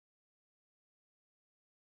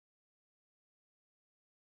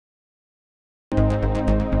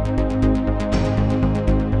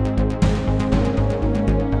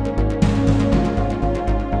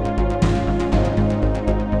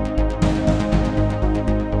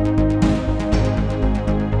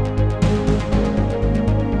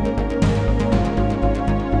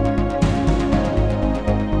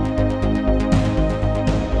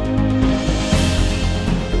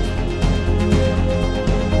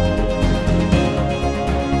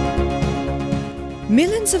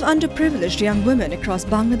Millions of underprivileged young women across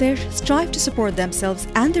Bangladesh strive to support themselves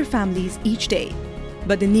and their families each day,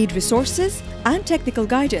 but they need resources and technical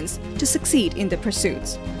guidance to succeed in their pursuits.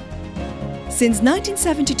 Since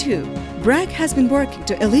 1972, BRAC has been working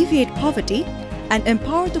to alleviate poverty and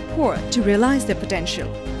empower the poor to realize their potential.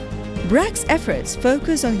 BRAC's efforts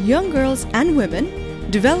focus on young girls and women,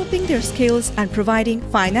 developing their skills and providing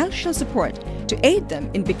financial support to aid them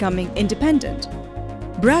in becoming independent.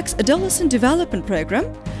 BRAC's Adolescent Development Programme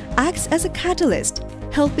acts as a catalyst,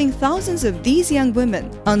 helping thousands of these young women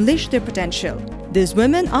unleash their potential. These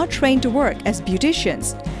women are trained to work as beauticians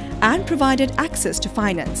and provided access to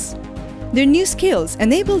finance. Their new skills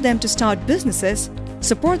enable them to start businesses,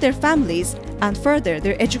 support their families, and further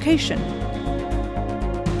their education.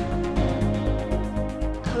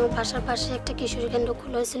 আমার বাসার পাশে একটা কিশোরী কেন্দ্র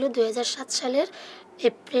খোলা হয়েছিল 2007 সালের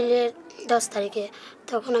এপ্রিলের 10 তারিখে।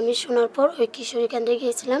 তখন আমি শোনার পর ওই কিশোরী কেন্দ্রে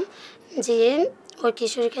গিয়েছিলাম, যেয়ে ওই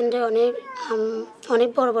কিশোরী কেন্দ্রে অনেক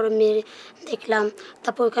বড় বড় মেয়ে দেখলাম।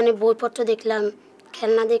 তারপর ওখানে বইপত্র দেখলাম,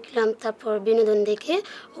 খেলনা দেখলাম, তারপর বিনোদন দেখে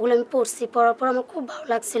ওগুলো আমি পড়ছি। পড়ার পর আমার খুব ভালো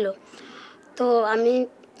লাগছিল। তো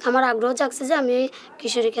আমার আগ্রহ জাগছে যে আমি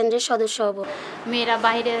কিশোরী কেন্দ্রের সদস্য হব। মেয়েরা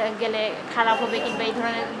বাইরে গেলে খারাপ হবে কিংবা এই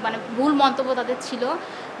ধরনের ভুল মন্তব্য তাদের ছিল।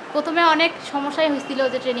 প্রথমে অনেক সমস্যাই হয়েছিল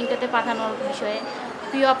যে ট্রেনিংটাতে পাঠানোর বিষয়ে।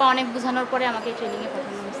 প্রিয় আপা অনেক বোঝানোর পরে আমাকে ট্রেনিংয়ে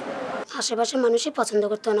পাঠানো হয়েছে। আশেপাশের মানুষই পছন্দ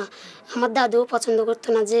করতো না, আমার দাদুও পছন্দ করতো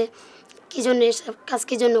না যে কী জন্য এসব কাজ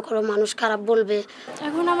কী জন্য করো, মানুষ খারাপ বলবে।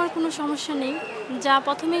 এখন আমার কোনো সমস্যা নেই, যা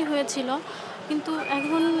প্রথমেই হয়েছিল, কিন্তু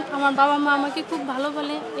এখন আমার বাবা মা আমাকে খুব ভালো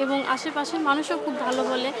বলে এবং আশেপাশের মানুষও খুব ভালো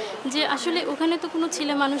বলে যে আসলে ওখানে তো কোনো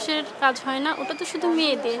ছেলে মানুষের কাজ হয় না, ওটা তো শুধু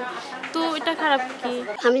মেয়েদের, তো এটা খারাপ কি।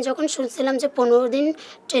 আমি যখন শুনছিলাম যে 15 দিন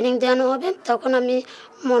ট্রেনিং দেওয়ানো হবে, তখন আমি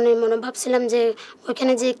মনে মনে ভাবছিলাম যে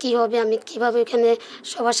ওইখানে যে কী হবে, আমি কীভাবে ওইখানে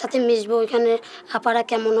সবার সাথে মিশবো, ওইখানে আপারা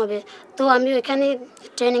কেমন হবে। তো আমি ওইখানে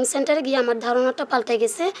ট্রেনিং সেন্টারে গিয়ে আমার ধারণাটা পাল্টে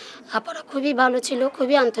গেছে। আপারা খুবই ভালো ছিল,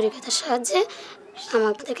 খুবই আন্তরিকতার সাহায্যে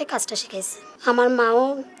আমাদেরকে কাজটা শিখাইছে। আমার মাও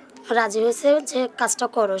রাজি হয়েছে যে কাজটা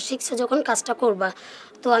করো, শিখছো যখন কাজটা করবা।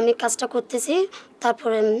 তো আমি কাজটা করতেছি,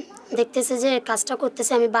 তারপরে দেখতেছি যে কাজটা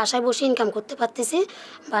করতেছি আমি বাসায় বসে ইনকাম করতে পারতেছি,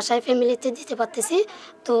 বাসায় ফ্যামিলিতে দিতে পারতেছি।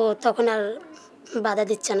 তো তখন আর বাধা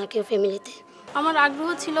দিচ্ছে না কেউ ফ্যামিলিতে। আমার আগ্রহ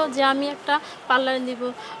ছিল যে আমি একটা পার্লার দিব,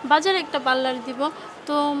 বাজারে একটা পার্লার দিব।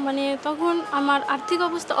 তো তখন আমার আর্থিক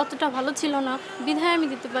অবস্থা অতটা ভালো ছিল না, বিধায় আমি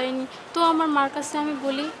দিতে পারিনি। তো আমার মার কাছে আমি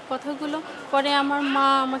বলি কথাগুলো, পরে আমার মা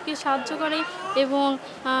আমাকে সাহায্য করে এবং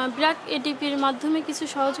ব্র্যাক এডিপির মাধ্যমে কিছু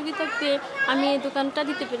সহযোগিতা পেয়ে আমি এই দোকানটা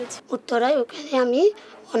দিতে পেরেছি। উত্তরায় ওখানে আমি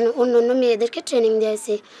অন্য মেয়েদেরকে ট্রেনিং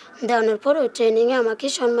দিয়েছি। দেওয়ানোর পর ওই ট্রেনিংয়ে আমাকে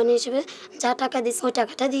সম্মান হিসেবে যা টাকা দিয়েছি, ওই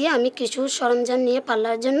টাকাটা দিয়ে আমি কিছু সরঞ্জাম নিয়ে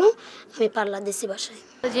পার্লারের জন্য আমি পার্লার দিয়েছি বাসায়।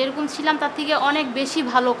 যেরকম ছিলাম তার থেকে অনেক বেশি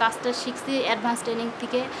ভালো কাজটা শিখছি অ্যাডভান্স ট্রেনিং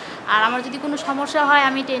থেকে। আর আমার যদি কোনো সমস্যা হয়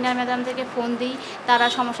আমি ট্রেনার ম্যাডাম থেকে ফোন দিই, তারা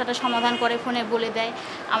সমস্যাটা সমাধান করে ফোনে বলে দেয়,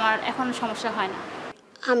 আমার এখন সমস্যা হয় না।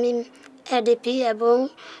 আমি এডিপি এবং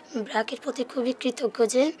ব্র্যাকের প্রতি খুবই কৃতজ্ঞ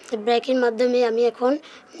যে ব্র্যাকের মাধ্যমে আমি এখন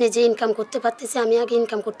নিজে ইনকাম করতে পারতেছি, আমি আগে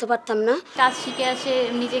ইনকাম করতে পারতাম না। কাজ শিখে আসে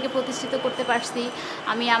নিজেকে প্রতিষ্ঠিত করতে পারছি।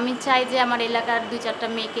 আমি চাই যে আমার এলাকার 2-4টা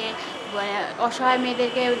মেয়েকে, অসহায়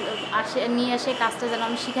মেয়েদেরকে নিয়ে আসে কাজটা যেন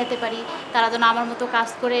আমি শিখাতে পারি, তারা যেন আমার মতো কাজ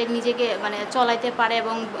করে নিজেকে চলাইতে পারে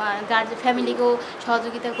এবং ফ্যামিলিকেও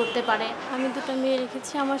সহযোগিতা করতে পারে। আমি 2টা মেয়ে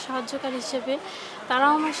রেখেছি আমার সাহায্যকার হিসেবে,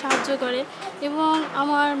 তারাও আমার সাহায্য করে এবং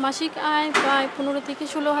আমার মাসিক আয় প্রায় 15 থেকে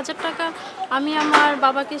 16 হাজার টাকা আমি আমার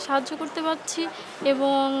বাবাকে সাহায্য করতে পারছি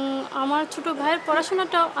এবং আমার ছোট ভাইয়ের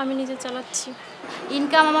পড়াশোনাটাও আমি নিজে চালাচ্ছি।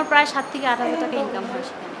 ইনকাম আমার প্রায় 7 থেকে 8 হাজার টাকা ইনকাম হয়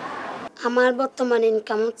সেখানে। আমার বর্তমান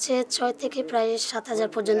ইনকাম হচ্ছে 6 থেকে প্রায় 7 হাজার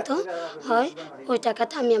পর্যন্ত হয়। ওই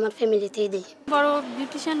টাকাটা আমি আমার ফ্যামিলিতেই দিই। বড়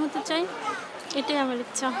বিউটিশিয়ান হতে চাই, এটাই আমার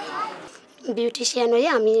ইচ্ছা। বিউটিশিয়ান হয়ে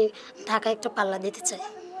আমি ঢাকায় একটা পার্লার দিতে চাই।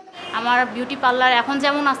 আমার বিউটি পার্লার এখন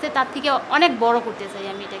যেমন আছে তার থেকে অনেক বড় করতে চাই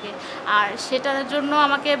আমি এটাকে। আর সেটার জন্য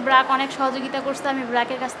আমাকে ব্র্যাক অনেক সহযোগিতা করছে। আমি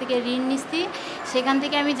ব্র্যাকের কাছ থেকে ঋণ নিচ্ছি, সেখান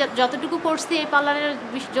থেকে আমি যতটুকু করছি এই পার্লারের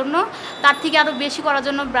জন্য তার থেকে আরও বেশি করার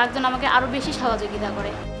জন্য ব্র্যাক যেন আমাকে আরও বেশি সহযোগিতা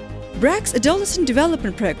করে। BRAC's Adolescent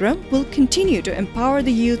Development Programme will continue to empower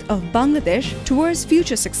the youth of Bangladesh towards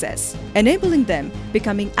future success, enabling them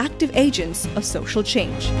becoming active agents of social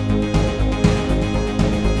change.